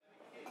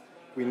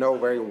We know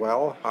very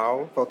well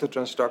how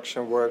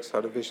phototransduction works, how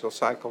the visual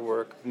cycle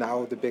works.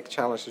 Now the big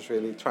challenge is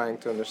really trying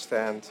to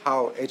understand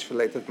how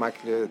age-related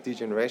macular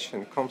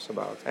degeneration comes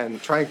about.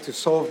 And trying to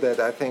solve that,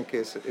 I think,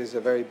 is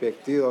a very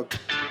big deal.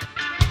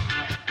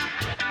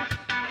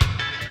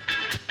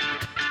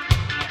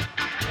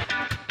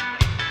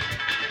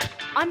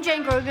 I'm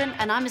Jane Grogan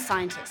and I'm a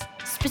scientist,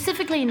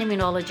 specifically an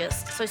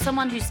immunologist, so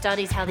someone who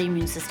studies how the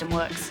immune system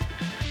works.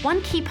 One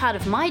key part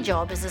of my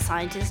job as a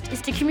scientist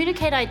is to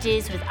communicate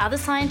ideas with other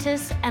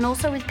scientists and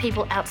also with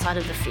people outside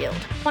of the field.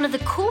 One of the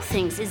cool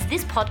things is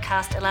this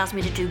podcast allows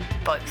me to do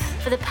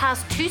both. For the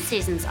past 2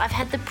 seasons, I've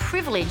had the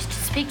privilege to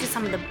speak to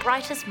some of the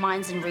brightest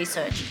minds in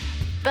research.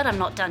 But I'm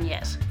not done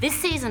yet. This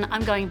season,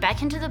 I'm going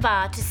back into the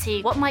bar to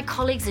see what my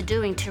colleagues are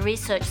doing to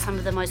research some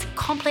of the most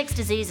complex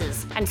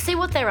diseases and see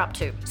what they're up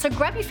to. So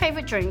grab your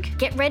favourite drink,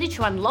 get ready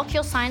to unlock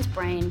your science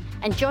brain,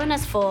 and join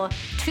us for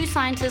 2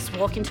 Scientists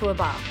Walk Into a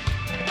Bar.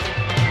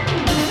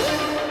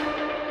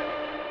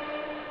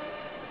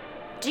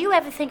 Do you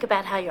ever think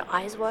about how your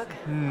eyes work?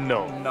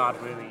 No.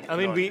 Not really. I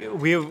mean,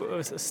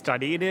 we've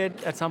studied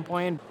it at some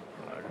point.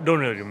 Don't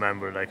really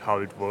remember how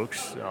it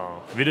works.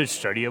 We did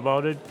study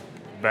about it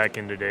back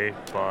in the day,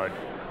 but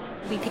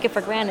we take it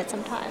for granted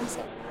sometimes.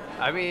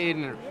 I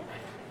mean,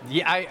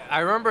 yeah, I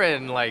remember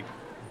in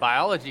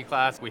biology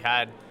class we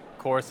had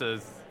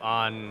courses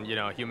on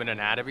human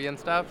anatomy and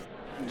stuff.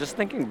 Just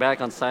thinking back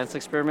on science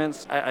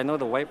experiments, I know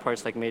the white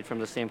part's made from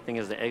the same thing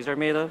as the eggs are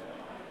made of.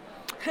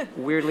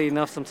 Weirdly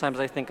enough, sometimes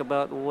I think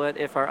about what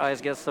if our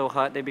eyes get so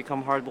hot they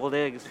become hard-boiled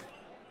eggs.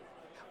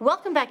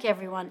 Welcome back,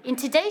 everyone. In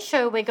today's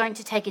show, we're going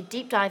to take a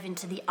deep dive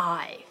into the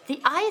eye. The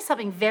eye is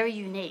something very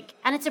unique,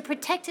 and it's a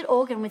protected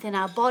organ within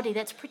our body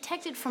that's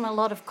protected from a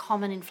lot of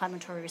common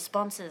inflammatory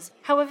responses.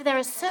 However, there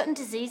are certain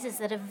diseases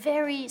that are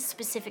very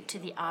specific to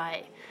the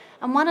eye,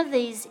 and one of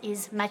these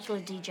is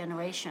macular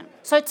degeneration.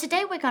 So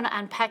today we're going to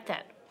unpack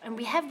that. And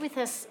we have with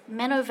us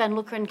Menno van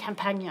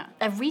Luceren-Campagne,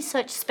 a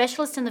research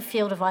specialist in the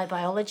field of eye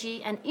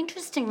biology and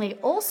interestingly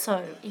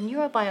also in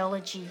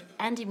neurobiology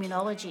and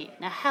immunology.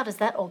 Now, how does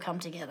that all come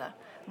together?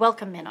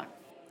 Welcome, Menno.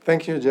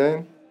 Thank you,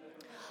 Jane.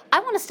 I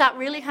want to start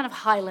really kind of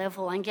high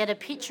level and get a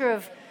picture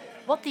of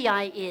what the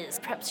eye is.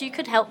 Perhaps you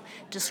could help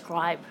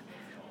describe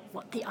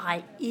what the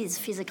eye is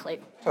physically.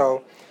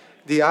 So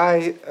the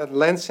eye,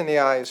 lens in the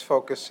eye is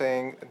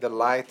focusing the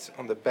light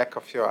on the back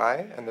of your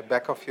eye, and the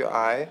back of your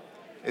eye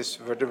is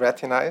where the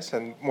retina is,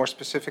 and more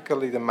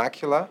specifically the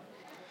macula.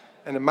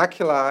 And the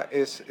macula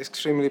is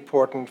extremely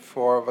important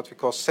for what we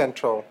call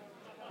central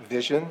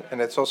vision,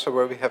 and it's also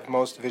where we have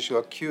most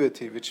visual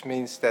acuity, which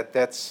means that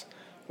that's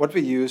what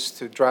we use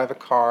to drive a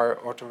car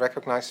or to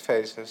recognize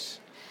faces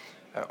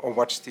or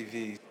watch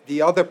TV.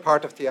 The other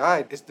part of the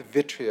eye is the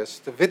vitreous.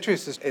 The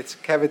vitreous is its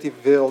cavity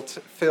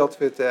filled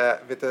with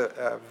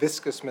a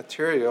viscous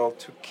material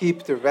to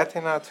keep the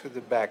retina to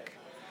the back,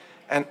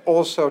 and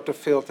also to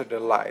filter the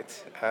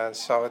light.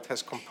 So it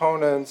has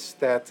components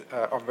that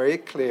are very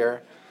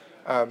clear,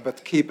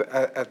 but keep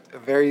a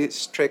very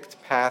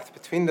strict path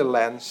between the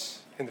lens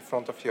in the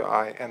front of your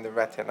eye and the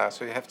retina.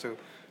 So you have to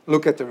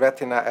look at the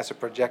retina as a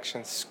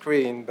projection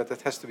screen, but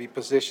it has to be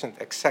positioned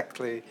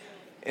exactly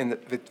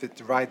with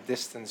the right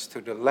distance to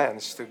the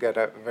lens to get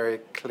a very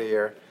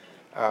clear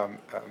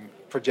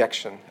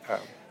projection.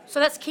 So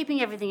that's keeping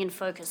everything in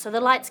focus. So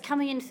the light's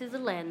coming in through the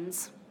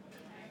lens,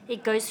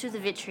 it goes through the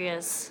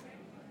vitreous,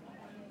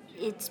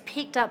 it's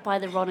picked up by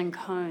the rod and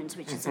cones,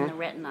 which is in the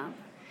retina,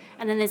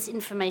 and then this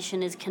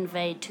information is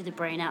conveyed to the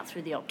brain out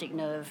through the optic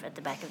nerve at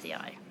the back of the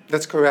eye.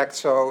 That's correct.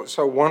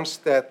 So once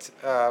that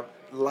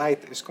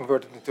light is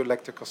converted into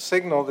electrical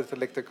signal, that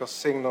electrical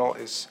signal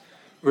is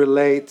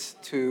relayed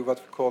to what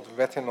we call the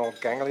retinal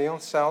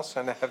ganglion cells,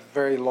 and they have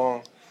very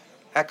long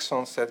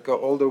axons that go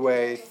all the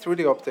way through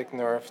the optic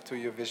nerve to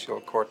your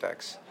visual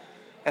cortex.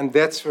 And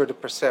that's where the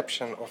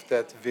perception of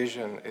that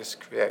vision is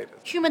created.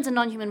 Humans and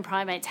non-human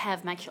primates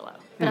have macula,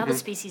 but other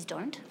species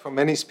don't. For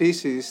many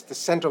species, the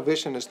central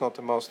vision is not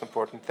the most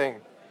important thing.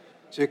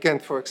 So you can,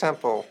 for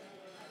example,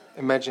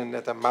 imagine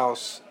that a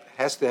mouse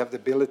has to have the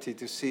ability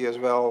to see as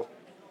well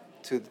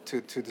to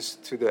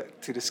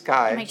the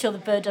sky. To make sure the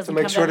bird doesn't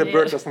to make sure the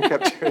bird doesn't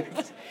capture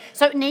it.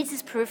 So it needs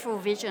this peripheral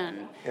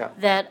vision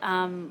that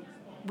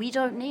we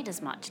don't need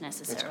as much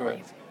necessarily. That's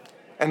correct.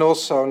 And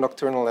also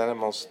nocturnal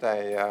animals,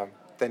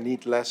 they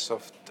need less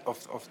of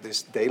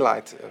this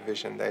daylight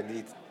vision. They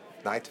need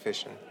night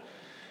vision,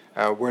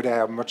 where they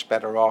are much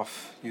better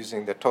off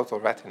using the total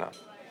retina.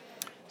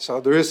 So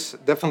there is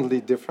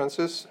definitely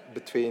differences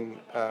between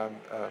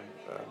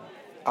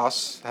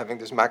us having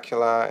this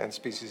macula and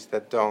species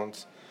that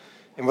don't,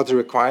 and what the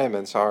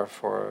requirements are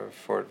for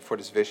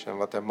this vision,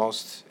 what their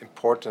most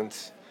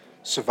important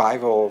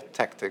survival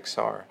tactics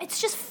are. It's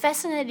just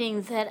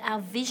fascinating that our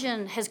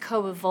vision has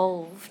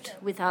co-evolved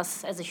with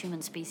us as a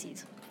human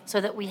species, so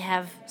that we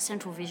have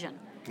central vision.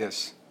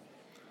 Yes.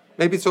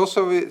 Maybe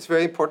it's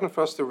very important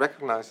for us to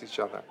recognize each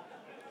other.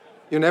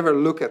 You never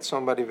look at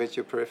somebody with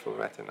your peripheral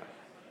retina.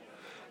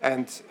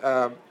 And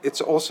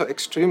it's also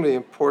extremely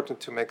important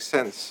to make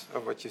sense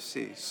of what you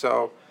see.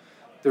 So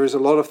there is a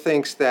lot of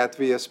things that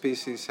we as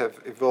species have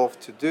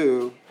evolved to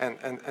do,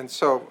 and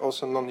so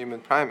also non-human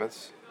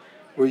primates,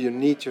 where you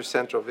need your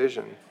central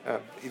vision,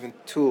 even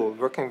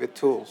working with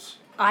tools.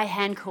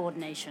 Eye-hand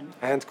coordination.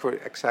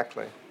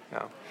 Exactly,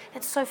 yeah.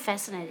 That's so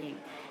fascinating.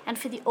 And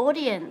for the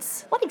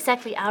audience, what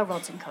exactly are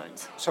rods and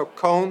cones? So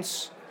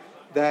cones,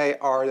 they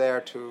are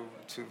there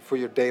for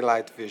your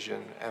daylight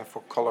vision and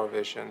for color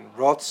vision.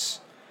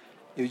 Rods,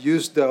 you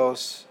use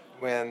those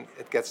when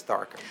it gets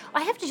darker.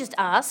 I have to just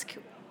ask,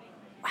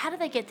 how do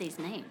they get these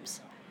names?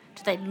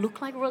 Do they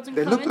look like rods and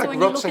They cones? look like when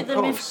rods you and look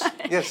at them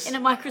cones. Yes. in a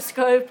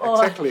microscope? Or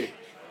Exactly.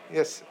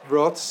 Yes,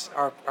 rods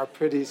are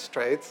pretty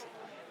straight.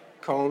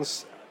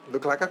 Cones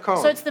look like a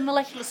cone. So it's the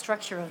molecular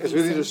structure of It's these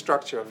really the things.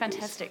 structure of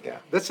Fantastic. these. Yeah,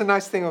 that's a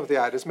nice thing of the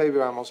eye. That's maybe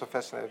why I'm also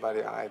fascinated by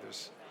the eye.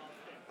 There's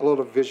a lot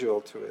of visual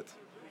to it.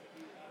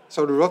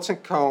 So the rods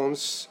and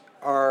cones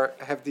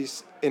have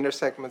these inner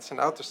segments and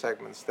outer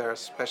segments. They're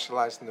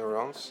specialized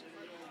neurons.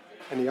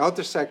 And the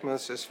outer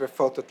segments is where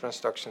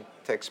phototransduction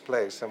takes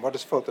place. And what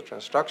is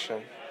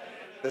phototransduction?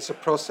 That's a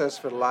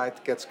process where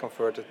light gets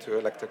converted to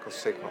electrical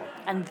signal.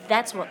 And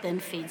that's what then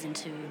feeds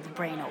into the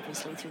brain,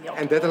 obviously, through the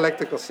optic. And that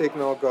electrical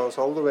signal travels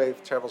all the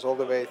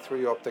way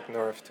through the optic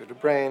nerve to the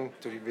brain,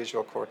 to the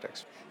visual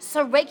cortex.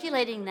 So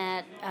regulating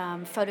that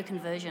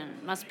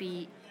photoconversion must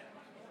be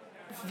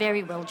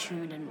very well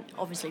tuned and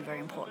obviously very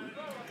important.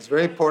 It's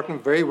very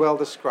important, very well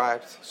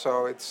described.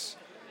 So it's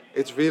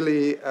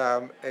really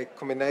a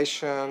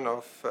combination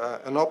of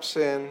an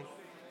opsin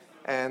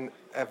and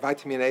a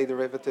vitamin A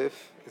derivative.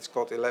 It's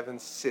called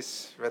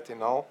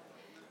 11-cis-retinol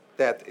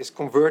that is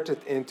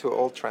converted into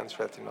all-trans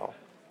retinol.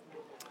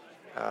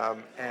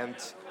 And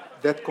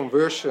that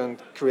conversion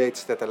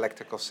creates that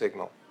electrical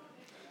signal.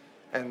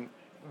 And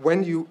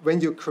when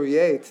you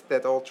create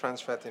that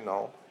all-trans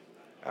retinol,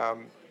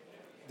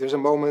 there's a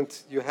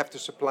moment you have to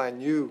supply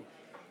new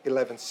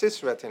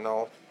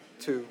 11-cis-retinol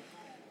to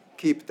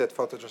keep that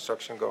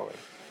phototransduction going.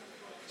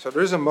 So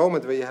there is a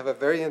moment where you have a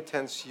very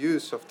intense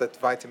use of that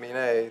vitamin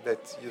A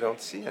that you don't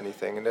see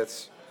anything, and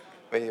that's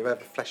when you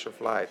have a flash of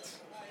light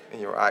in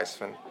your eyes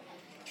when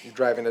you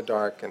drive in the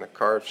dark and a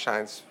car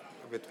shines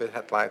with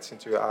headlights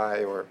into your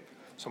eye, or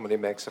somebody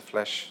makes a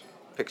flash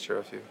picture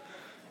of you.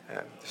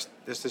 And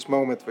there's this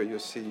moment where you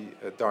see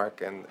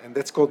dark, and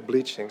that's called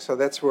bleaching. So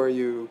that's where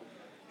you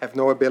have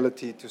no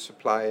ability to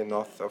supply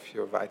enough of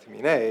your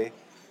vitamin A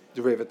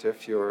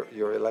derivative, your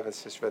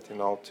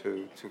 11-cis-retinol,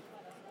 to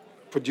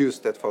produce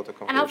that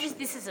photoconversion. And obviously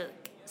this is a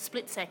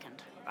split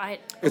second, right?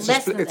 It's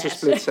Less a than that.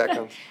 split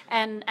second.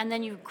 and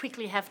then you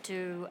quickly have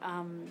to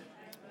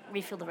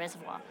refill the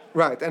reservoir.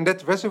 Right, and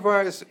that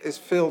reservoir is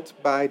filled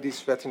by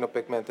these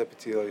retinopigment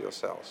epithelial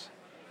cells.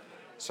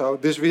 So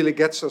this really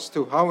gets us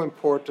to how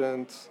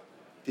important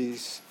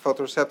these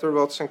photoreceptor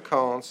rods and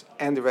cones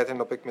and the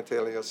retinopigment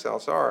epithelial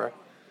cells are,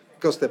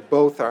 because they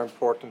both are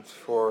important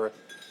for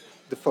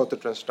the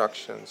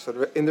phototransduction.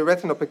 So in the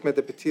retinopigment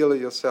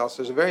epithelial cells,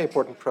 there's a very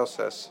important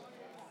process,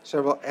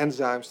 several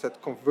enzymes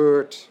that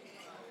convert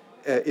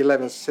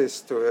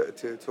 11-cis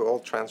to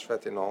all-trans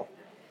retinol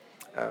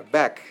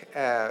back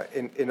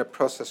in a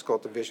process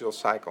called the visual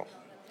cycle.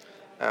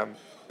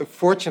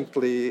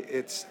 Unfortunately,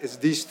 it's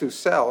these two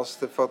cells,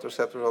 the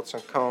photoreceptor rods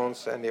and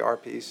cones and the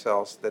RPE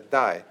cells, that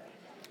die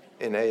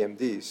in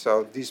AMD.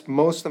 So these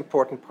most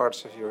important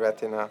parts of your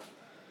retina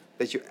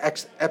that you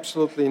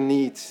absolutely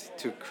need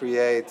to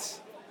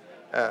create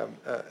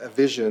a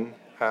vision,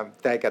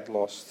 they get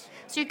lost.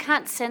 So you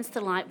can't sense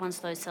the light once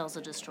those cells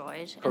are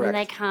destroyed. Correct. And then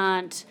they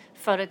can't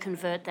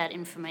photoconvert that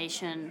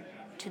information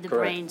to the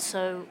Correct. brain.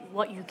 So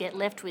what you get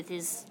left with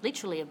is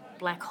literally a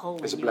black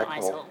hole It's a in your black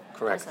eye hole. cell.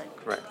 Correct, eyesight.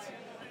 correct.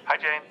 Hi,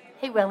 Jane.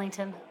 Hey,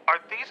 Wellington. Are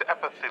these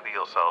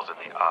epithelial cells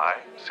in the eye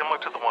similar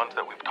to the ones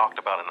that we've talked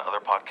about in other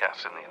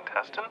podcasts in the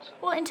intestines?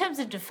 Well, in terms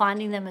of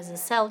defining them as a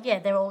cell, yeah,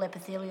 they're all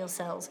epithelial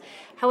cells.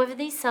 However,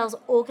 these cells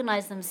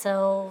organize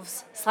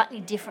themselves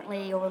slightly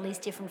differently or release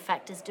different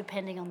factors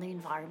depending on the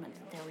environment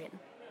that they're in.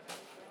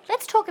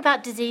 Let's talk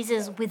about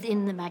diseases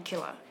within the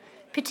macula,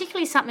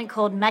 particularly something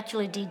called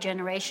macular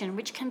degeneration,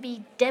 which can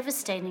be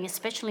devastating,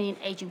 especially in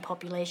aging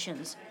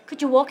populations.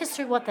 Could you walk us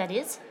through what that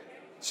is?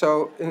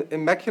 So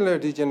in macular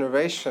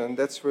degeneration,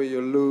 that's where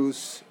you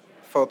lose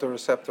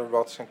photoreceptor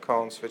rods and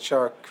cones, which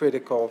are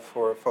critical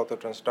for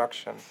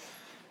phototransduction.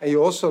 And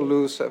you also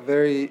lose a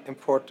very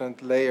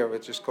important layer,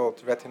 which is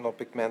called retinal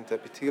pigment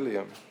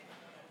epithelium,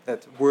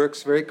 that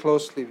works very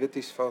closely with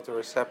these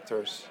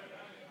photoreceptors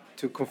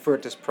to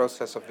convert this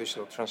process of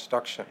visual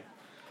transduction.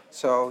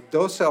 So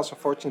those cells,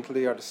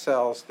 unfortunately, are the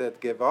cells that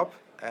give up,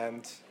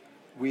 and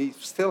we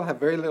still have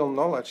very little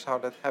knowledge how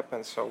that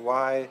happens. So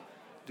why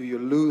do you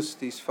lose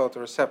these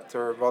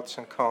photoreceptor rods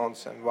and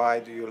cones, and why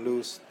do you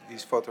lose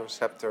these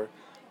photoreceptor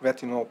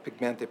retinal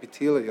pigment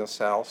epithelial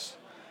cells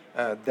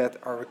that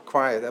are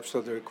required,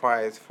 absolutely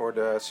required, for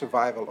the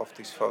survival of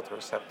these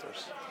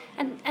photoreceptors?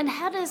 And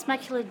how does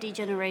macular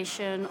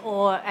degeneration,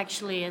 or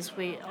actually as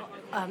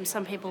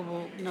some people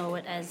will know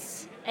it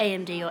as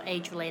AMD or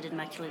age-related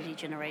macular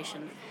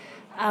degeneration,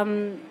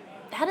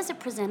 how does it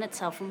present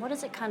itself, and what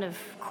does it kind of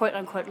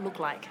quote-unquote look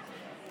like?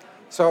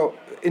 So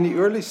in the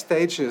early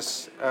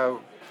stages,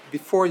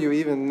 before you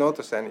even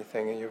notice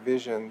anything in your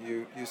vision,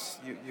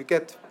 you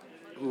get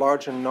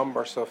larger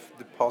numbers of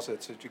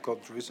deposits that you call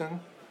drusen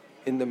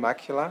in the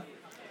macula.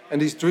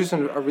 And these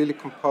drusen are really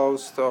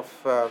composed of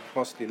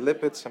mostly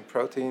lipids and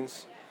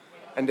proteins,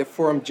 and they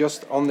form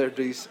just under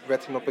these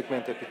retinal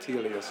pigment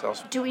epithelial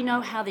cells. Do we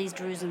know how these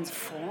drusens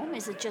form?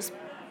 Is it just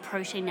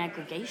protein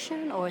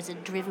aggregation, or is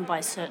it driven by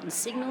certain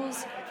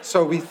signals?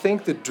 So we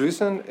think the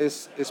drusen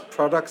is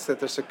products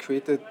that are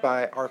secreted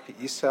by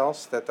RPE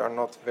cells that are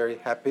not very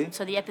happy.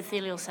 So the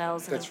epithelial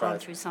cells that That's have gone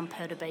right. through some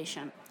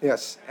perturbation.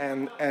 Yes,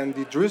 and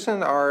the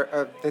drusen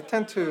are they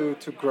tend to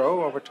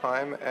grow over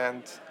time,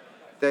 and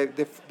they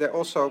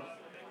also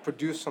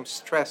produce some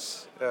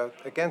stress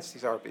against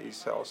these RPE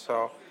cells.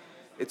 So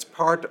it's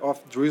part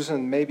of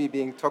drusen maybe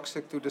being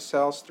toxic to the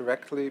cells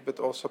directly, but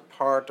also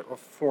part of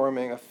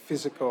forming a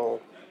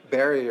physical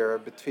barrier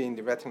between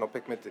the retinal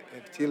pigment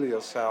epithelial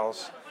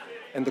cells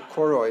and the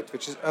choroid,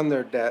 which is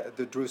under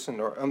the drusen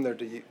or under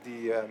the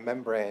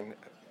membrane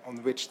on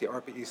which the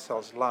RPE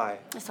cells lie.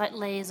 It's like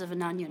layers of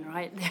an onion,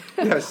 right?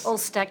 Yes. All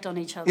stacked on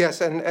each other.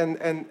 Yes,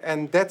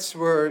 and that's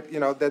where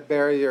that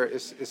barrier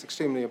is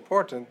extremely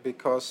important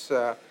because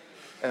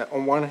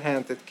on one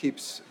hand it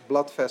keeps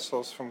blood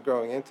vessels from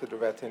growing into the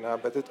retina,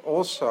 but it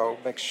also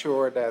makes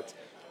sure that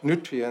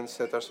nutrients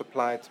that are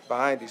supplied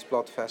by these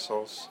blood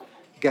vessels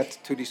get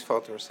to these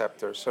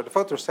photoreceptors. So the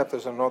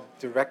photoreceptors are not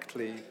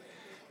directly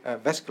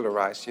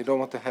vascularized. You don't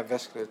want to have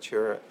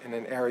vasculature in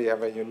an area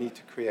where you need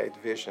to create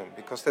vision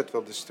because that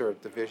will disturb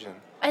the vision.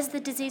 As the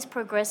disease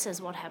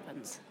progresses, what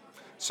happens?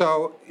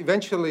 So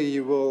eventually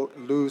you will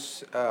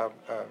lose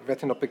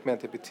retinal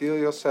pigment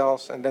epithelial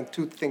cells, and then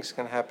two things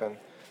can happen.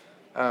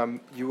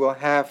 You will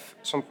have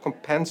some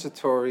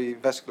compensatory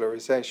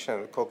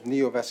vascularization called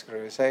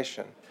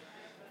neovascularization,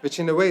 which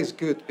in a way is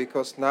good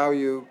because now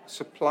you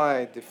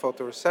supply the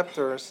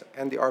photoreceptors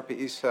and the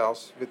RPE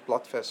cells with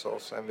blood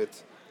vessels and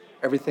with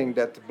everything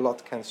that the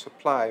blood can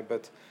supply.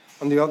 But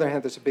on the other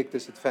hand, there's a big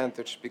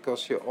disadvantage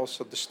because you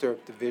also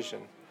disturb the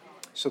vision.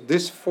 So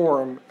this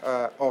form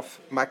of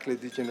macular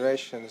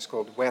degeneration is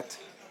called wet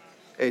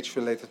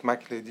age-related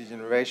macular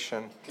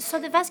degeneration. So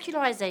the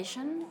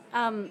vascularization,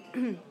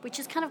 which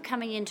is kind of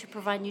coming in to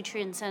provide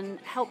nutrients and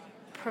help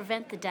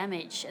prevent the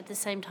damage, at the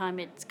same time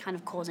it's kind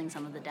of causing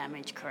some of the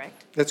damage,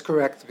 correct? That's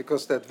correct,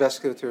 because that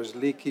vasculature is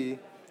leaky,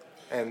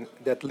 and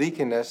that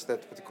leakiness,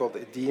 that what we call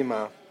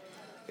edema,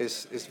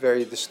 is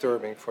very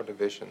disturbing for the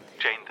vision.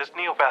 Jane, this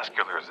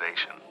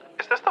neovascularization,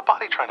 is this the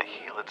body trying to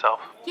heal itself?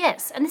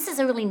 Yes, and this is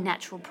a really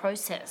natural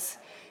process.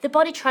 The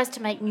body tries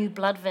to make new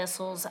blood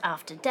vessels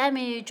after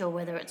damage, or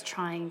whether it's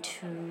trying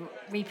to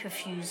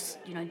reperfuse,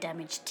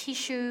 damaged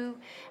tissue.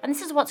 And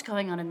this is what's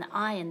going on in the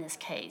eye in this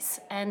case.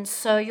 And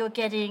so you're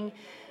getting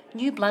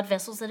new blood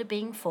vessels that are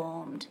being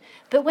formed.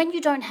 But when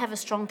you don't have a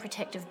strong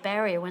protective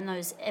barrier, when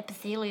those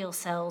epithelial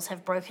cells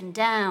have broken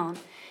down,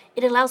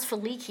 it allows for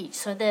leakage.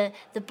 So the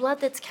blood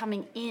that's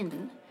coming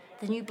in,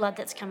 the new blood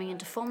that's coming in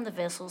to form the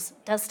vessels,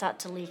 does start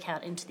to leak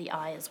out into the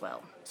eye as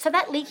well. So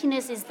that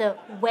leakiness is the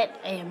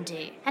wet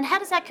AMD. And how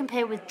does that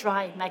compare with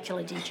dry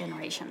macular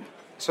degeneration?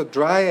 So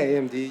dry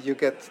AMD, you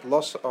get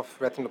loss of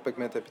retinal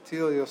pigment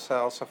epithelial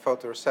cells and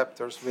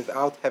photoreceptors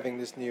without having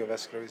this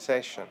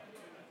neovascularization.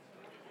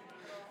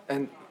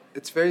 And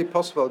it's very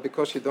possible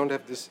because you don't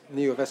have this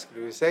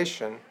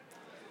neovascularization,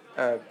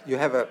 you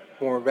have a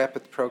more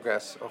rapid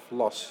progress of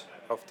loss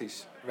of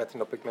these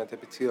retinal pigment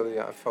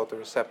epithelia and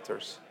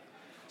photoreceptors.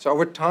 So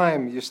over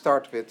time, you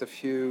start with a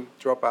few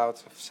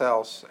dropouts of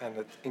cells, and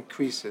it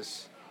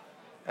increases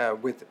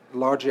with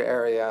larger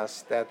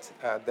areas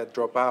that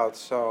drop out.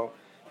 So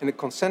in a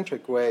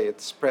concentric way,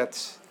 it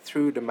spreads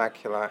through the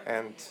macula,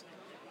 and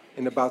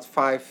in about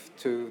 5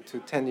 to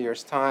 10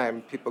 years'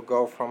 time, people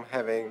go from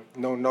having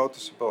no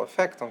noticeable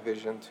effect on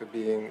vision to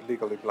being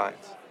legally blind.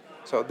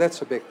 So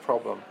that's a big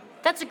problem.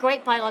 That's a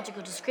great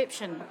biological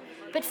description.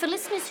 But for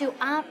listeners who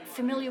aren't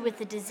familiar with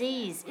the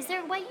disease, is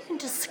there a way you can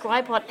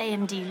describe what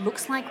AMD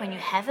looks like when you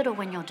have it or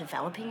when you're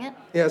developing it?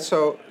 Yeah,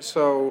 so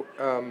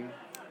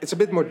it's a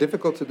bit more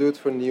difficult to do it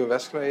for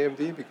neovascular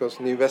AMD because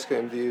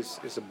neovascular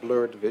AMD is a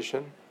blurred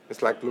vision.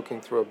 It's like looking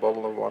through a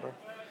bottle of water.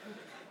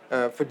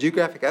 For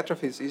geographic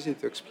atrophy, it's easy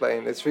to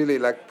explain. It's really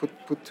like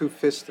put two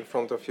fists in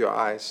front of your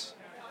eyes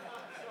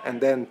and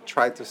then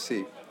try to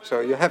see. So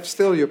you have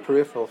still your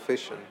peripheral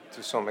vision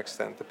to some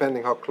extent,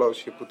 depending how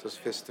close you put those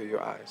fists to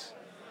your eyes.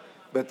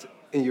 But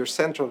in your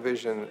central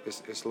vision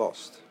is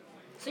lost.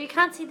 So you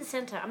can't see the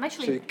center. I'm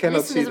actually, So you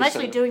cannot see listeners, I'm the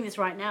actually center. doing this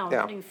right now. I'm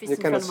Yeah, putting a fist you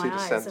in front cannot of my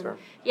see the eyes. center. And,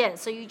 yeah,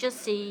 so you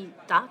just see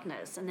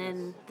darkness and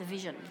then the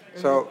vision.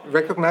 So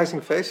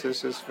recognizing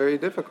faces is very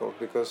difficult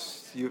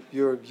because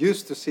you're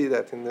used to see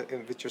that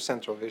with your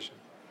central vision.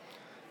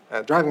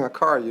 Driving a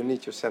car, you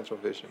need your central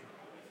vision.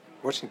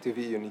 Watching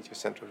TV, you need your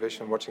central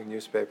vision. Watching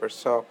newspapers,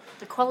 so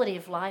The quality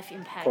of life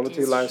impact quality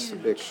is of life is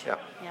huge. big. Yeah.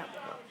 Yeah.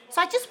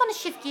 So I just want to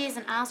shift gears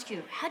and ask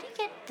you, how do you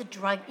get the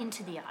drug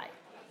into the eye?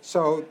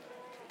 So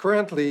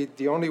currently,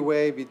 the only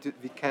way we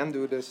can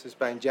do this is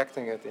by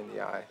injecting it in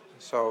the eye.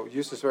 So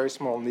use this very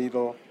small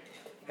needle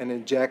and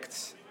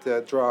inject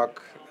the drug,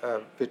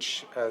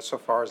 which so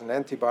far is an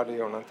antibody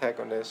or an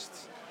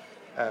antagonist,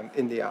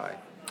 in the eye.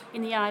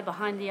 In the eye,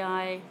 behind the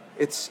eye.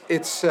 It's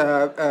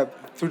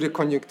through the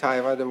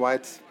conjunctiva, the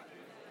white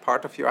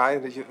part of your eye,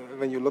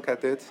 when you look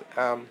at it,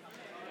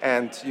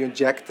 and you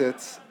inject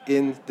it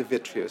in the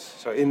vitreous.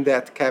 So in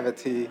that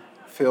cavity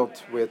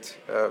filled with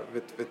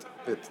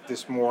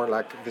this more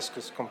like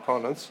viscous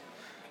components.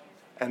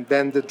 And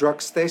then the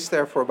drug stays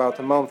there for about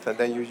a month, and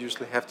then you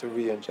usually have to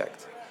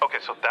re-inject. Okay,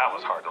 so that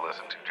was hard to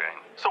listen to, Jane.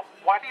 So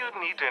why do you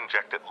need to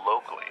inject it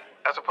locally,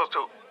 as opposed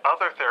to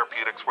other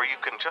therapeutics where you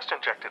can just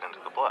inject it into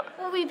the blood?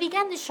 Well, we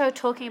began the show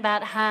talking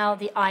about how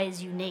the eye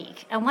is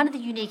unique. And one of the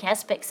unique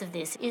aspects of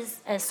this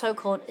is a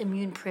so-called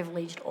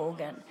immune-privileged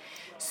organ.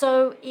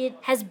 So it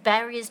has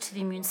barriers to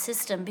the immune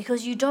system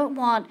because you don't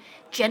want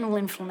general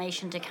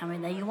inflammation to come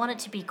in there. You want it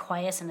to be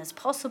quiescent as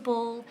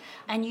possible,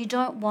 and you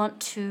don't want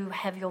to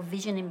have your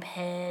vision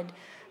impaired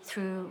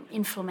through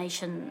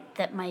inflammation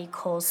that may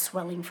cause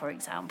swelling, for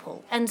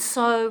example. And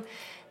so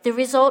the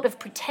result of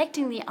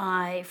protecting the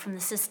eye from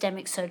the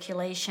systemic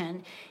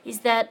circulation is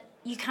that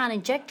you can't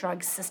inject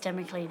drugs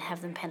systemically and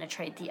have them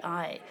penetrate the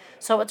eye.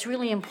 So what's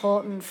really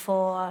important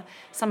for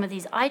some of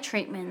these eye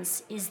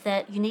treatments is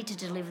that you need to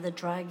deliver the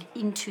drug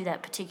into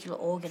that particular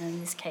organ, in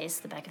this case,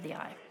 the back of the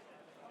eye.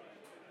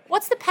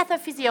 What's the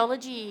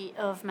pathophysiology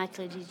of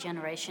macular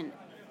degeneration?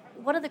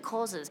 What are the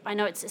causes? I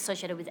know it's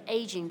associated with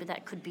aging, but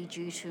that could be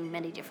due to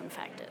many different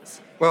factors.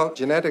 Well,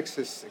 genetics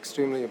is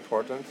extremely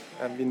important,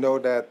 and we know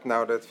that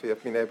now that we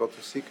have been able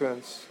to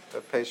sequence the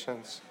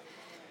patients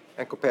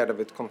and compare them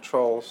with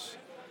controls.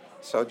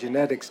 So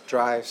genetics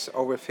drives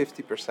over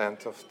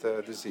 50% of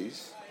the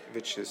disease,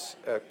 which is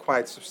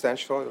quite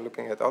substantial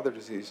looking at other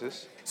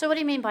diseases. So what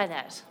do you mean by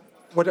that?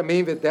 What I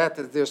mean with that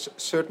is there's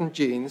certain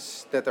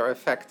genes that are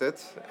affected,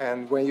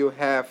 and when you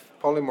have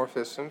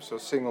polymorphisms, so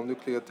single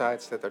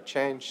nucleotides that are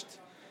changed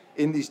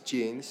in these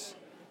genes,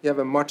 you have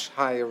a much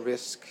higher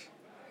risk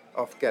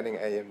of getting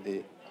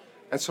AMD.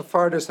 And so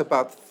far there's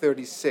about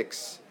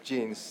 36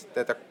 genes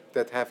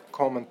that have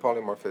common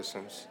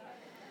polymorphisms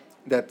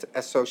that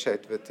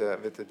associate with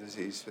the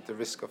disease, with the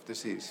risk of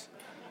disease.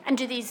 And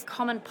do these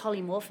common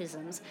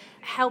polymorphisms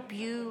help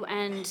you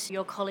and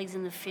your colleagues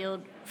in the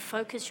field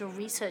focus your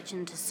research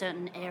into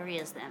certain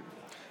areas then?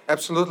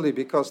 Absolutely,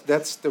 because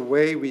that's the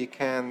way we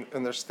can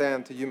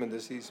understand the human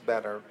disease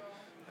better.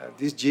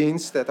 These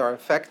genes that are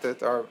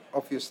affected are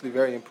obviously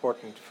very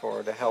important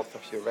for the health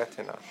of your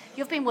retina.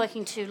 You've been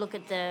working to look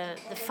at the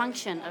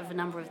function of a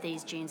number of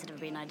these genes that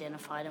have been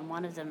identified, and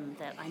one of them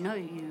that I know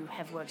you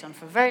have worked on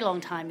for a very long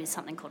time is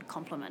something called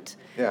complement.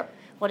 Yeah.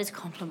 What is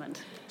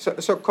complement?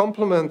 So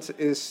complement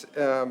is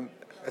a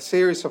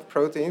series of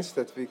proteins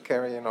that we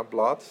carry in our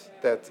blood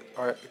that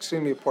are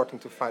extremely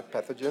important to fight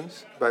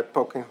pathogens by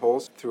poking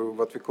holes through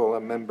what we call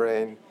a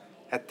membrane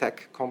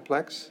attack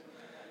complex.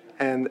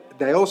 And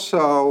they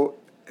also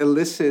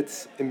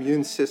elicit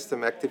immune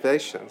system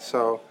activation.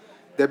 So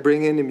they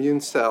bring in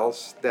immune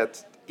cells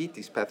that eat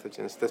these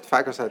pathogens, that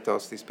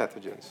phagocytose these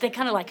pathogens. They're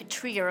kind of like a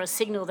trigger, a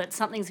signal that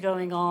something's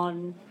going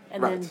on,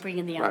 and then bring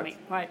in the army,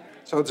 right?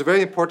 So it's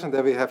very important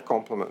that we have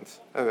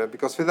complement,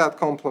 because without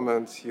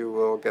complement, you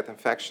will get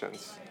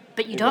infections.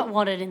 But you don't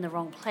want it in the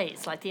wrong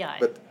place, like the eye.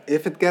 But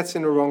if it gets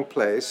in the wrong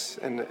place,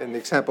 and in the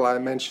example I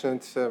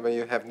mentioned, when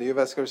you have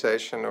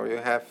neovascularization or you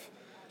have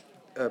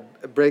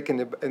a break in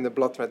the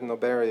blood-retinal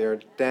barrier,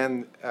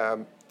 then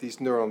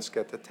these neurons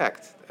get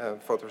attacked.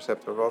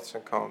 Photoreceptor rods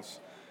and cones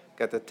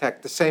get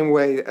attacked the same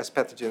way as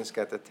pathogens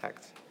get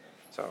attacked.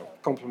 So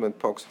complement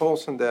pokes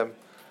holes in them,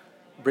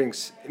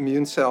 brings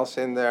immune cells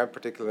in there,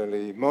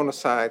 particularly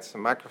monocytes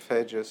and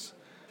macrophages,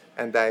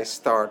 and they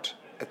start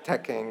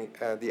attacking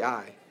the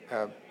eye,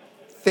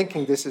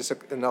 thinking this is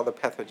another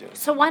pathogen.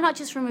 So why not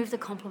just remove the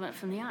complement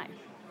from the eye?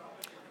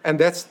 And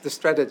that's the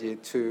strategy,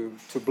 to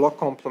block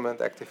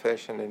complement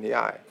activation in the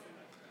eye.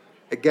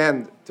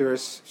 Again,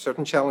 there's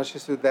certain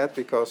challenges with that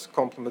because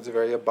complement is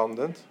very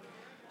abundant.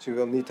 So you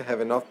will need to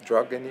have enough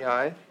drug in the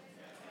eye.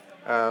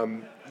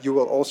 You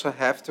will also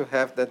have to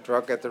have that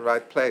drug at the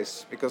right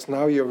place because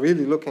now you're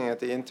really looking at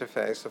the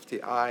interface of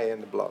the eye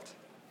and the blood.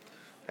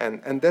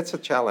 And that's a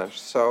challenge.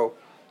 So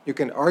you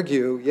can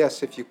argue,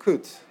 yes, if you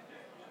could,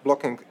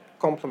 blocking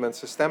complement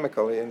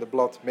systemically in the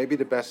blood may be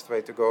the best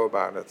way to go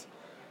about it.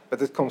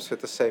 But it comes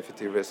with a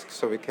safety risk,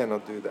 so we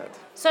cannot do that.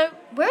 So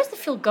where is the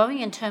field going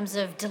in terms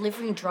of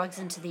delivering drugs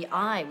into the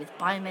eye with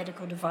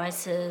biomedical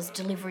devices,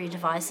 delivery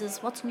devices?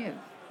 What's new?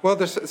 Well,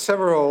 there's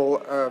several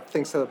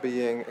things that are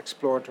being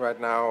explored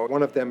right now.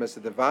 One of them is a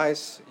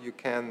device. You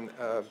can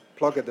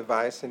plug a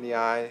device in the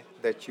eye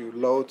that you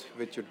load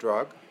with your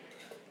drug,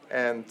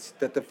 and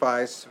that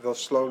device will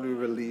slowly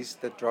release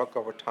the drug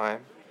over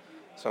time.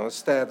 So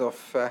instead of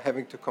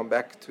having to come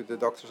back to the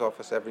doctor's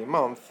office every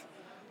month,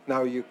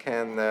 now you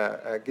can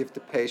give the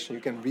patient,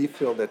 you can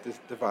refill that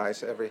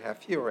device every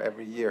half year or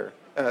every year.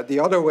 The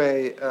other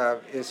way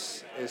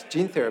is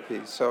gene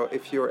therapy. So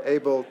if you're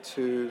able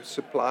to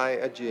supply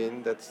a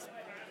gene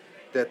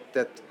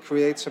that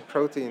creates a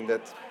protein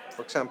that,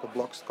 for example,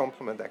 blocks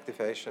complement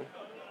activation,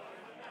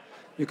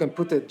 you can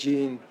put that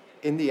gene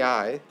in the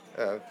eye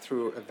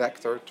through a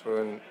vector,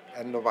 through an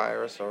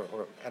adenovirus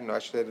or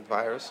adeno-isolated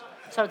virus.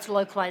 So it's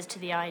localized to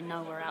the eye,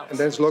 nowhere else. And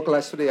then it's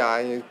localized to the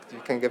eye. You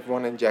can give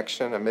one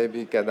injection and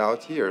maybe get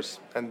out years.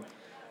 And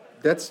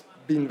that's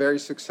been very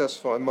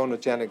successful in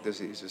monogenic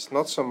diseases,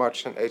 not so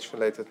much in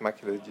age-related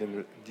macular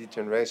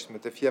degeneration,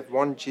 but if you have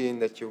one gene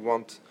that you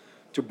want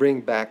to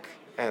bring back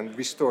and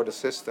restore the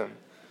system,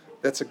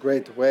 that's a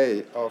great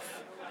way of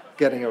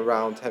getting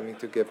around having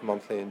to give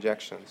monthly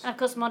injections. And of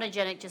course,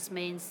 monogenic just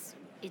means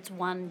it's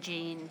one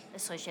gene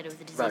associated with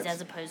the disease, Right.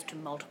 as opposed to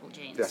multiple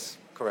genes. Yes,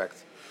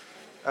 correct.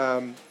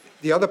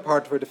 The other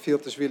part where the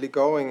field is really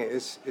going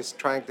is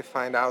trying to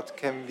find out,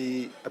 can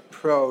we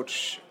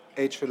approach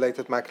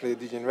age-related macular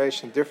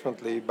degeneration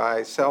differently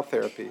by cell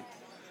therapy?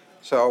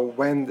 So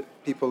when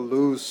people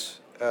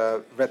lose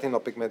retinal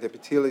pigment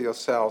epithelial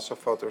cells or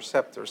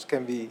photoreceptors,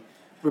 can we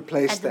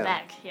replace At the them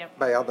back, yep.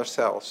 by other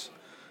cells?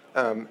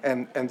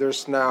 And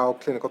there's now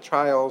clinical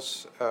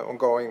trials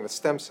ongoing with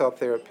stem cell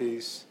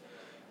therapies,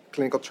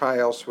 clinical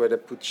trials where they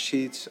put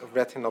sheets of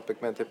retinal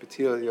pigment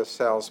epithelial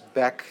cells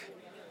back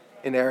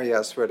in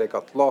areas where they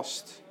got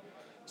lost.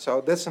 So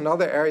that's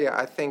another area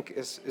I think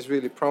is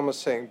really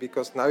promising,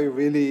 because now you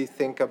really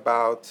think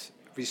about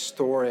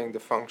restoring the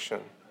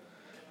function.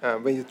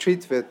 When you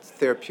treat with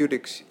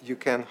therapeutics, you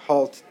can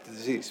halt the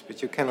disease,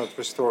 but you cannot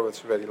restore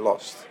what's already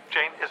lost.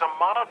 Jane, is a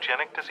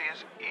monogenic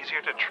disease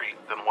easier to treat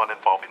than one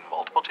involving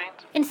multiple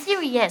genes? In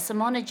theory, yes, a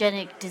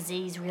monogenic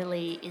disease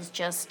really is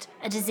just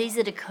a disease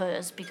that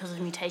occurs because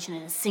of mutation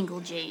in a single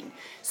gene.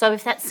 So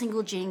if that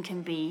single gene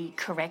can be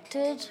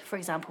corrected, for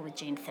example with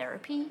gene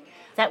therapy,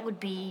 that would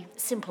be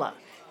simpler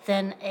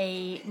than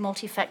a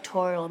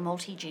multifactorial,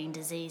 multi-gene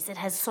disease that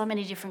has so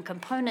many different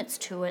components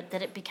to it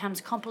that it becomes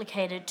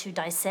complicated to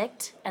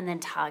dissect and then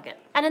target.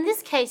 And in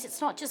this case,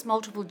 it's not just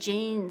multiple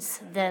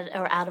genes that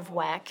are out of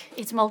whack,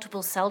 it's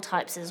multiple cell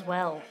types as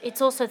well.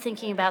 It's also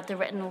thinking about the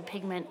retinal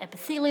pigment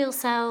epithelial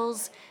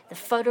cells, the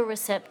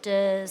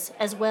photoreceptors,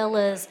 as well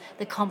as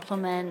the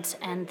complement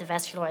and the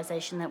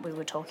vascularization that we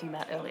were talking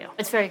about earlier.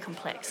 It's very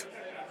complex.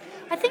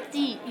 I think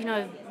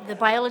the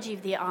biology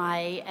of the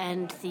eye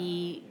and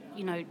the,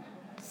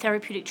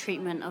 therapeutic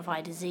treatment of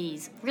eye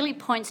disease really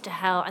points to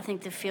how I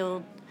think the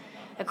field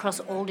across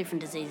all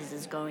different diseases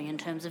is going in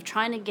terms of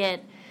trying to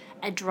get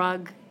a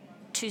drug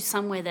to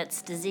somewhere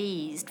that's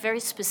diseased very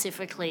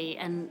specifically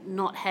and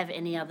not have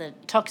any other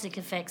toxic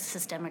effects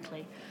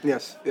systemically.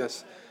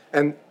 Yes.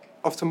 And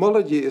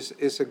ophthalmology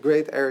is a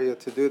great area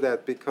to do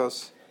that,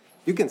 because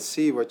you can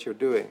see what you're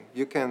doing.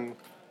 You can,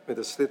 with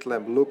a slit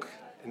lamp, look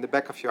in the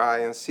back of your eye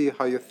and see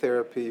how your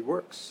therapy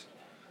works.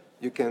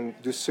 You can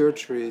do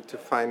surgery to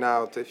find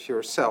out if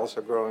your cells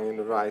are growing in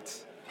the right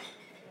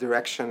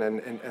direction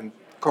and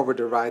cover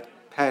the right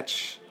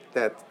patch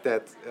that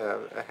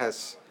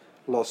has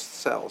lost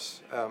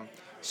cells.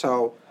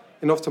 So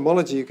in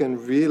ophthalmology, you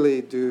can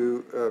really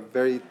do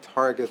very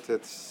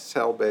targeted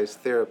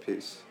cell-based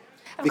therapies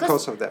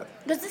because of that.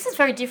 Because this is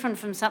very different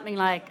from something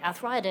like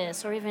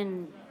arthritis or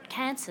even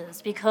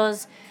cancers,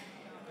 because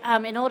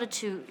in order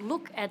to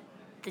look at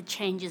the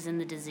changes in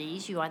the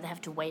disease, you either have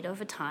to wait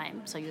over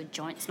time, so your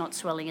joint's not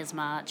swelling as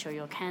much or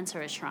your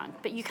cancer has shrunk,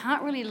 but you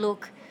can't really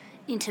look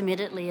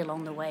intermittently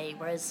along the way,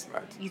 whereas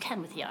you can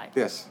with the eye.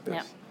 Yes.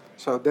 Yep.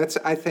 So that's,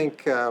 I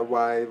think,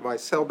 why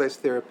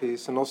cell-based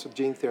therapies and also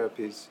gene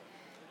therapies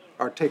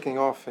are taking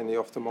off in the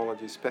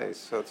ophthalmology space.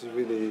 So it's a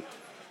really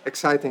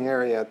exciting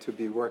area to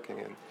be working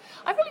in.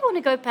 I really want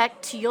to go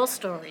back to your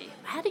story.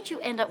 How did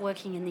you end up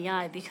working in the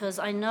eye? Because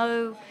I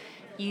know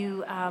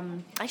you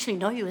actually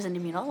know you as an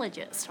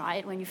immunologist,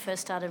 right, when you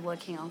first started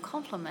working on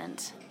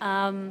complement.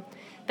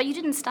 But you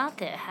didn't start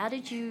there. How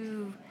did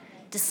you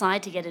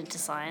decide to get into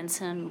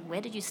science, and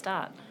where did you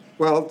start?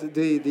 Well,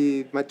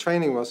 my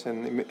training was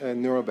in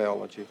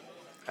neurobiology,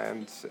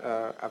 and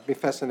I've been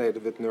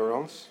fascinated with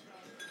neurons.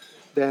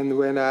 Then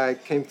when I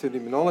came to the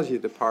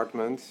immunology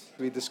department,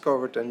 we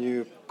discovered a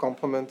new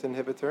complement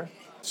inhibitor.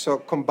 So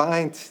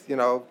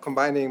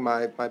combining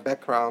my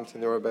background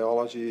in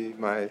neurobiology,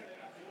 my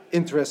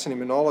interest in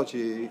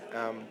immunology,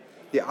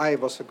 the eye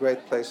was a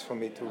great place for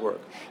me to work.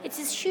 It's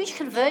this huge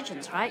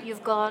convergence, right?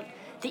 You've got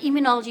the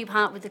immunology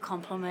part with the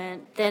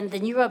complement, then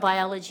the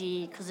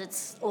neurobiology, because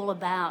it's all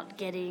about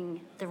getting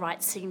the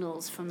right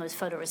signals from those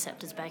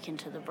photoreceptors back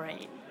into the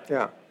brain.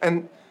 Yeah,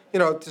 and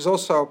there's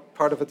also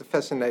part of it the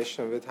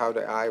fascination with how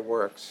the eye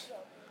works.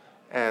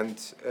 And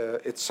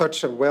it's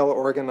such a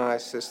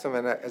well-organized system,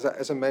 and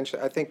as I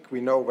mentioned, I think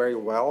we know very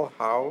well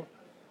how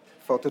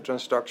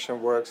phototransduction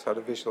works, how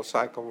the visual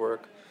cycle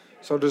works.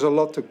 So there's a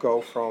lot to go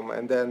from,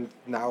 and then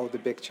now the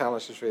big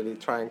challenge is really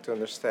trying to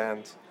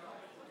understand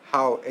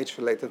how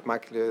age-related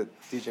macular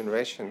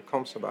degeneration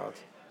comes about.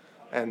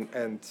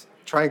 And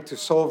trying to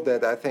solve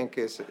that, I think,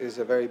 is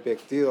a very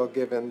big deal,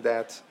 given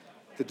that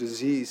the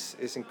disease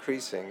is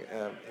increasing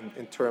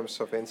in terms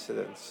of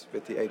incidence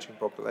with the aging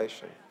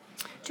population.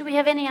 Do we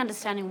have any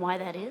understanding why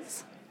that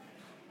is?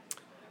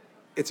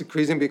 It's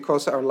increasing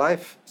because our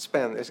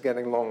lifespan is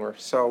getting longer.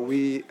 So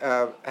we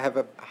have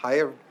a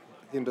higher,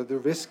 the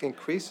risk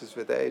increases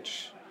with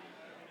age.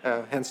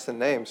 hence the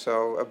name.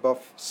 So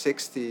above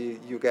 60,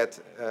 you get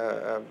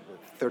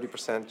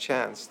 30%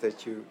 chance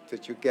that you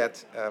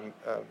get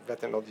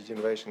retinal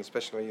degeneration,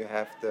 especially when you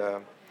have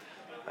the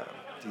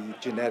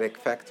genetic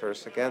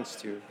factors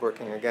against you,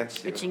 working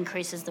against you. Which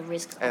increases the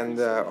risk. And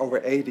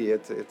over 80,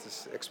 it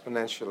is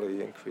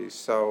exponentially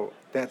increased. So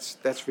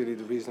that's really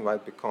the reason why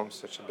it becomes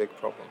such a big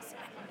problem.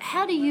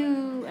 How do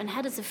you and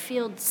how does the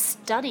field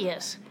study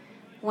it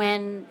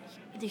when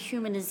the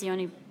human is the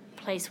only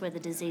place where the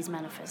disease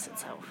manifests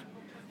itself?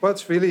 Well,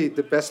 it's really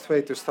the best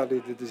way to study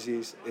the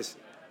disease is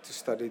to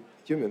study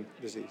human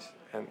disease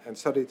and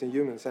study it in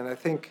humans. And I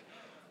think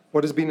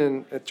what has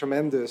been a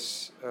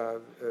tremendous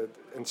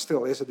and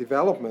still is a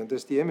development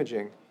is the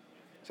imaging.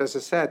 So as I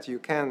said, you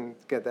can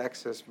get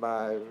access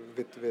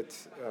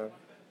with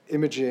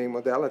imaging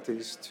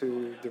modalities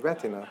to the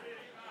retina.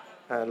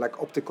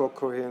 Like optical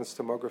coherence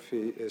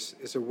tomography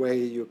is a way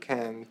you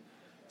can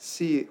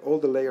see all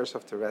the layers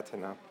of the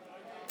retina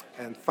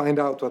and find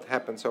out what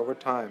happens over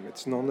time.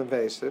 It's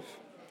non-invasive.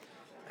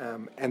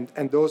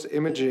 And those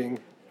imaging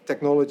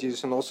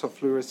technologies and also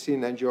fluorescein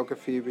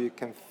angiography, where you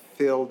can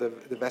fill the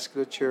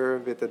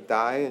vasculature with a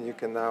dye and you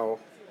can now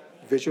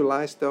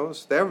visualize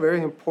those. They're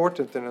very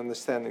important in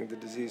understanding the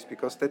disease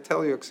because they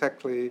tell you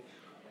exactly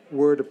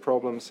where the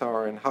problems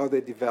are and how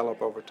they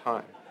develop over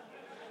time.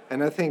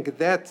 And I think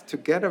that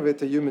together with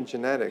the human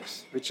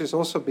genetics, which has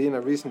also been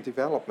a recent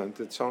development,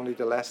 it's only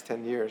the last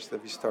 10 years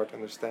that we start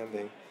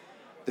understanding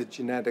the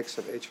genetics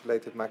of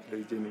age-related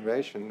macular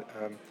degeneration.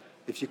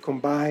 If you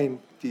combine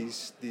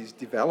these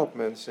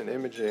developments in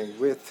imaging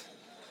with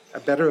a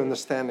better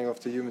understanding of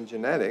the human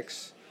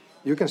genetics,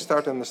 you can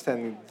start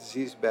understanding the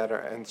disease better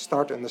and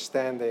start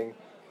understanding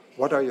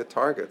what are your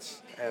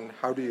targets and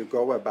how do you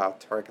go about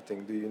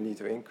targeting. Do you need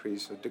to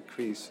increase or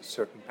decrease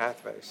certain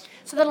pathways?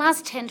 So the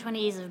last 10,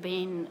 20 years have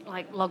been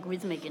like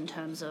logarithmic in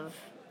terms of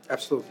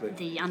Absolutely.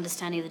 the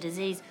understanding of the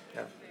disease.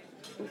 Yeah.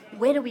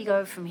 Where do we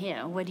go from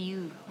here? Where do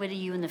you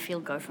in the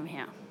field go from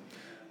here?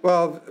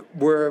 Well,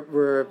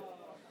 where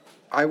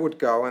I would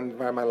go and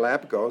where my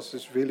lab goes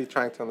is really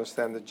trying to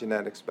understand the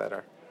genetics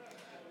better.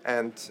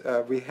 And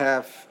we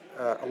have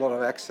a lot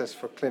of access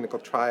for clinical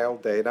trial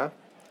data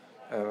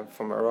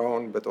from our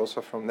own, but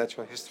also from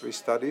natural history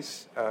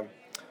studies,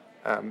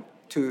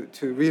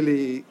 to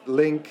really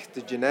link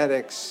the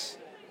genetics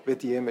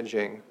with the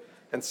imaging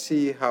and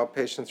see how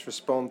patients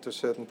respond to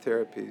certain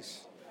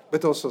therapies,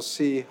 but also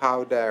see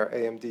how their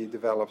AMD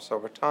develops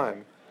over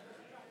time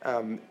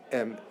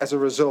as a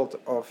result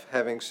of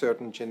having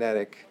certain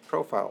genetic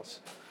profiles.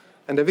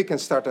 And then we can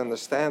start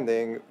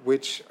understanding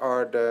which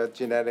are the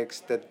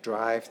genetics that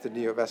drive the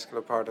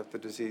neovascular part of the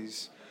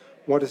disease.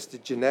 What is the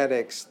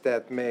genetics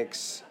that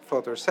makes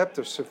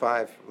photoreceptors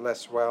survive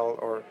less well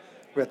or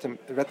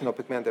retinal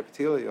pigment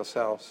epithelial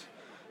cells?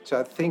 So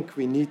I think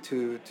we need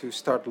to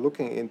start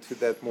looking into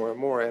that more and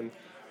more. And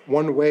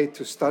one way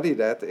to study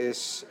that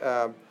is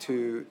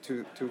to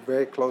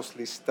very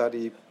closely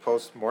study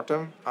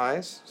post-mortem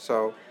eyes.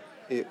 So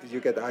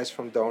you get eyes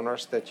from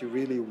donors that you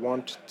really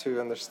want to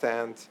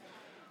understand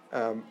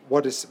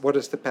what is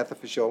the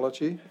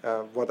pathophysiology,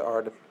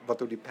 what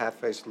do the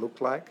pathways look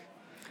like.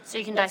 So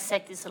you can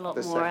dissect this a lot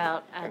more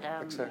out.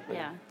 Exactly.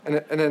 Yeah.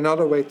 And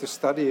another way to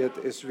study it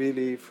is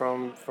really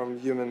from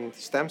human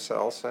stem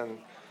cells and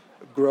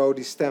grow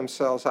these stem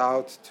cells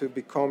out to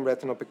become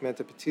retinal pigment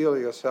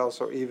epithelial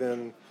cells or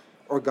even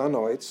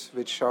organoids,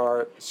 which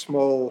are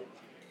small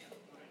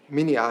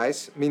mini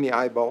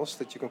eyeballs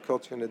that you can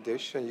culture in a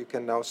dish, and you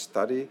can now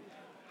study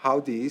how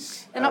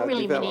these They're not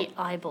really develop. mini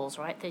eyeballs,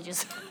 right? They're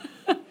just...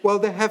 Well,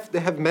 they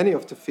have many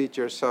of the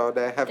features, so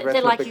they have They're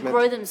retinal like pigment. You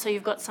grow them, so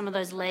you've got some of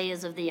those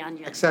layers of the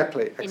onion.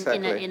 Exactly.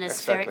 In a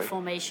spheric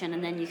formation,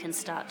 and then you can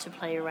start to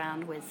play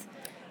around with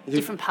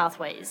different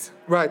pathways.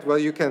 Right. Well,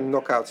 you can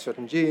knock out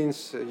certain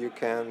genes. You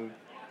can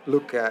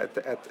look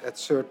at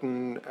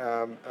certain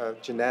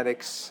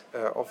genetics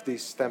of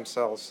these stem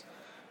cells,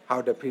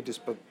 how they're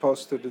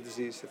predisposed to the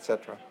disease,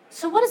 etc.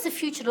 So what does the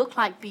future look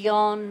like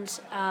beyond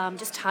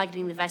just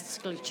targeting the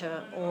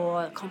vasculature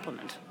or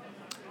complement?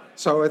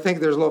 So I think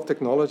there's a lot of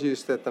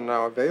technologies that are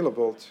now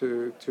available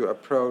to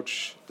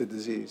approach the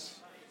disease.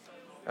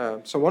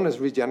 So one is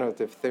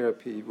regenerative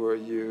therapy, where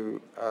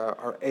you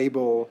are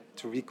able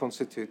to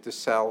reconstitute the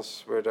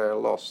cells where they're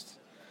lost.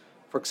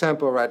 For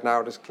example, right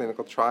now there's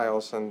clinical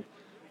trials, and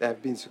they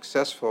have been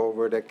successful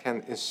where they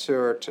can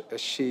insert a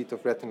sheet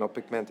of retinal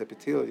pigment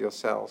epithelial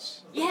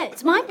cells. Yeah,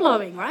 it's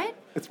mind-blowing, right?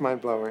 It's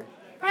mind-blowing.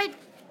 Right.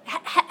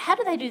 How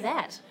do they do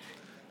that?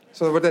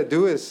 So what they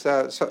do is, so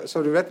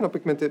the retinal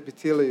pigment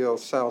epithelial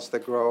cells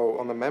that grow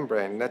on the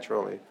membrane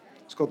naturally,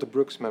 it's called the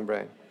Bruch's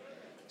membrane.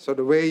 So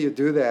the way you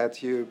do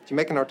that, you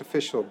make an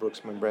artificial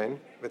Bruch's membrane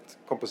with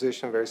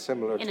composition very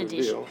similar to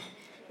real.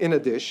 In a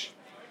dish.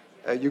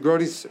 You grow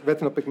these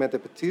retinal pigment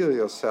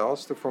epithelial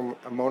cells to form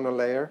a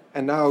monolayer,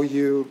 and now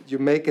you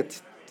make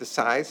it the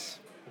size,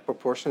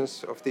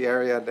 proportions of the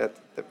area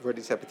where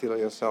these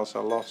epithelial cells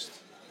are lost.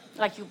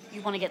 Like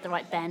you want to get the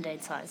right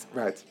Band-Aid size.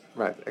 Right,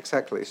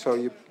 exactly.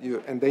 So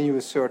and then you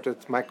insert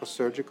it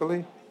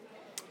microsurgically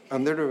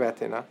under the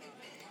retina,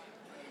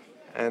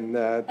 And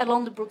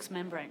along the Brooks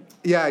membrane.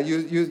 yeah,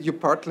 you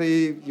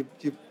partly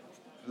you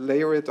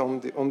layer it on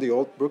the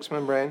old Brooks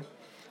membrane,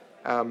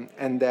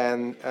 and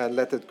then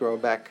let it grow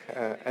back.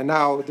 And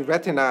now the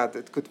retina,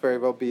 it could very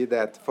well be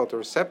that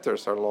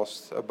photoreceptors are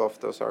lost above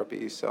those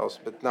RPE cells,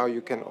 but now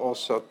you can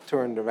also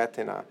turn the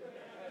retina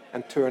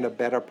and turn a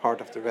better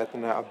part of the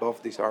retina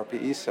above these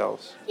RPE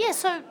cells. Yeah,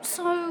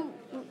 so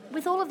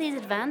with all of these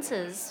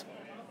advances,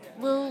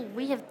 will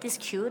we have this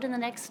cured in the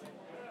next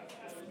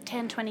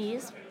 10, 20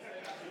 years?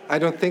 I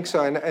don't think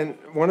so, and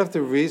one of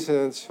the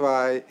reasons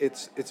why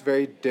it's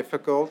very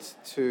difficult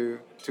to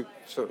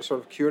sort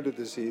of cure the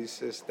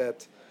disease is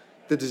that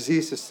the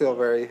disease is still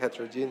very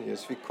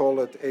heterogeneous. We call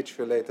it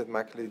age-related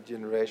macular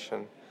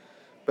degeneration,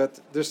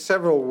 but there's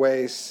several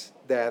ways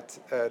that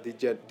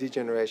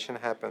degeneration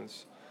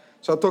happens.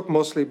 So I'll talk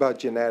mostly about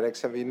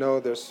genetics, and we know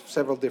there's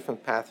several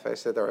different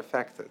pathways that are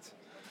affected.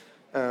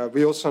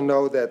 We also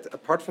know that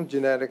apart from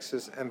genetics,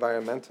 there's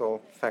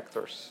environmental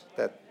factors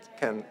that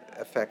can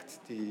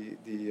affect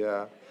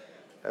the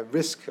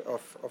risk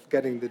of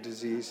getting the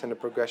disease and the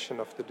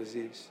progression of the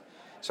disease.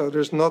 So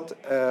there's not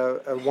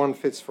a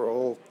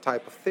one-fits-for-all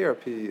type of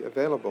therapy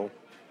available.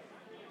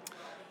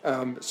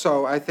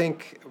 So I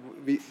think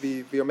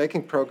we are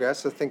making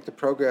progress. I think the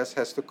progress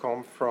has to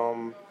come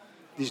from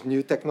these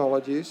new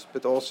technologies,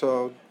 but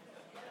also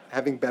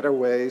having better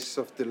ways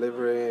of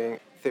delivering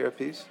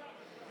therapies,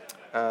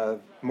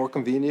 more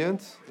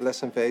convenient,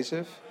 less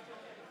invasive,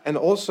 and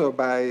also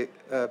by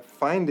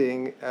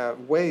finding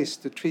ways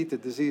to treat the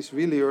disease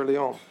really early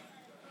on.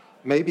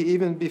 Maybe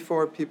even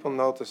before people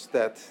notice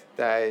that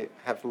they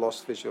have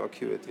lost visual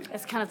acuity.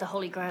 It's kind of the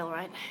holy grail,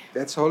 right?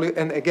 That's holy,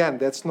 and again,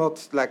 that's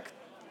not like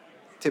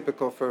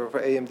typical for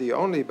AMD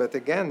only, but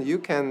again, you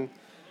can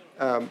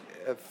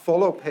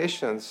follow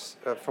patients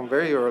from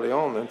very early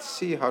on and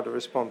see how they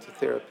respond to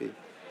therapy.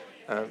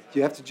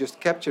 You have to just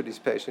capture these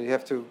patients. You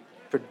have to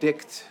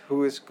predict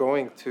who is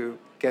going to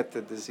get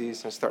the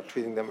disease and start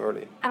treating them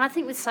early. And I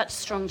think with such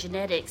strong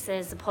genetics,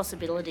 there's the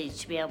possibility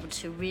to be able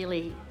to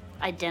really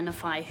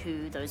identify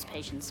who those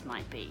patients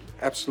might be.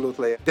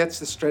 Absolutely. That's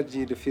the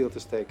strategy the field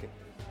is taking.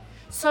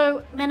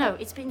 So, Menno,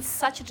 it's been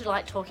such a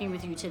delight talking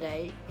with you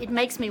today. It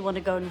makes me want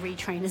to go and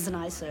retrain as an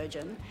eye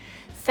surgeon.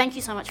 Thank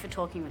you so much for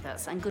talking with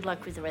us, and good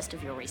luck with the rest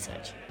of your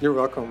research. You're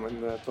welcome,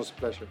 and it was a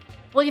pleasure.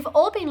 Well, you've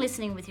all been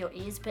listening with your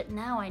ears, but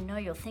now I know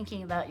you're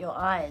thinking about your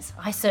eyes.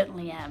 I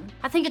certainly am.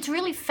 I think it's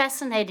really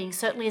fascinating,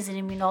 certainly as an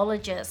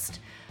immunologist,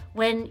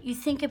 when you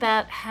think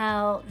about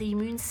how the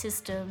immune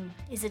system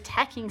is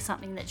attacking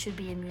something that should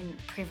be immune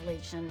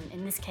privileged, and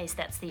in this case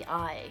that's the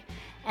eye,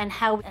 and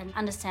how an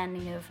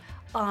understanding of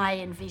eye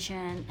and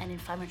vision and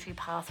inflammatory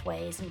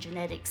pathways and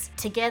genetics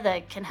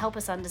together can help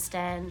us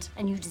understand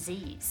a new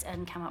disease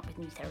and come up with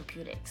new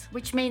therapeutics.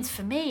 Which means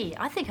for me,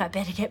 I think I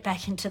better get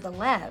back into the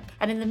lab.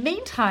 And in the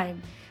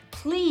meantime,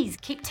 please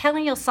keep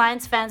telling your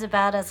science fans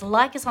about us,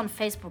 like us on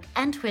Facebook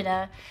and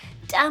Twitter,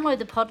 download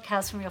the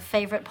podcast from your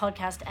favorite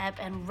podcast app,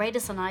 and rate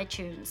us on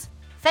iTunes.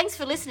 Thanks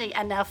for listening,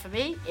 and now for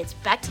me, it's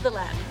back to the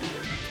lab.